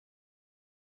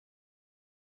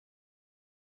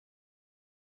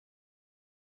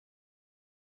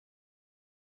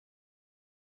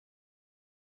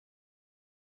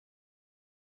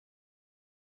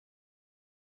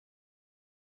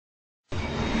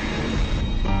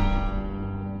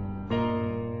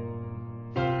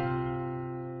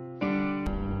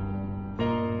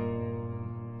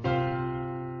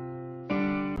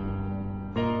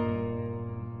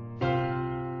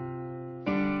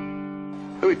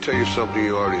me tell you something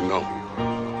you already know.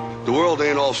 The world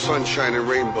ain't all sunshine and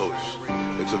rainbows.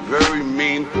 It's a very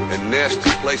mean and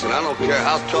nasty place, and I don't care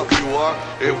how tough you are,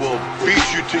 it will beat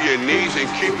you to your knees and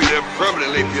keep you there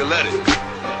permanently if you let it.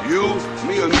 You,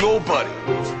 me, or nobody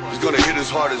is gonna hit as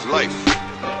hard as life.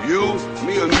 You,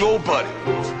 me, or nobody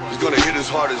is gonna hit as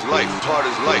hard as life. Hard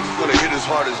as life, gonna hit as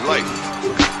hard as life.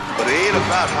 But it ain't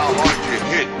about how hard you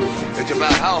hit. It's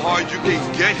about how hard you can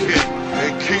get hit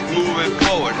and keep moving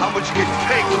forward. How much you can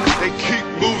take and keep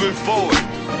moving forward.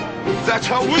 That's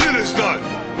how winning is done.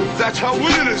 That's how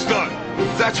winning is done.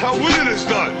 That's how winning is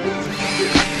done.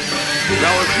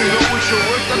 Now if you know what you're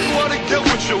worth, then go out and get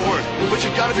what you're worth. But you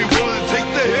gotta be willing to take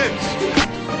the hits.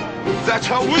 That's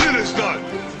how winning is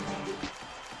done.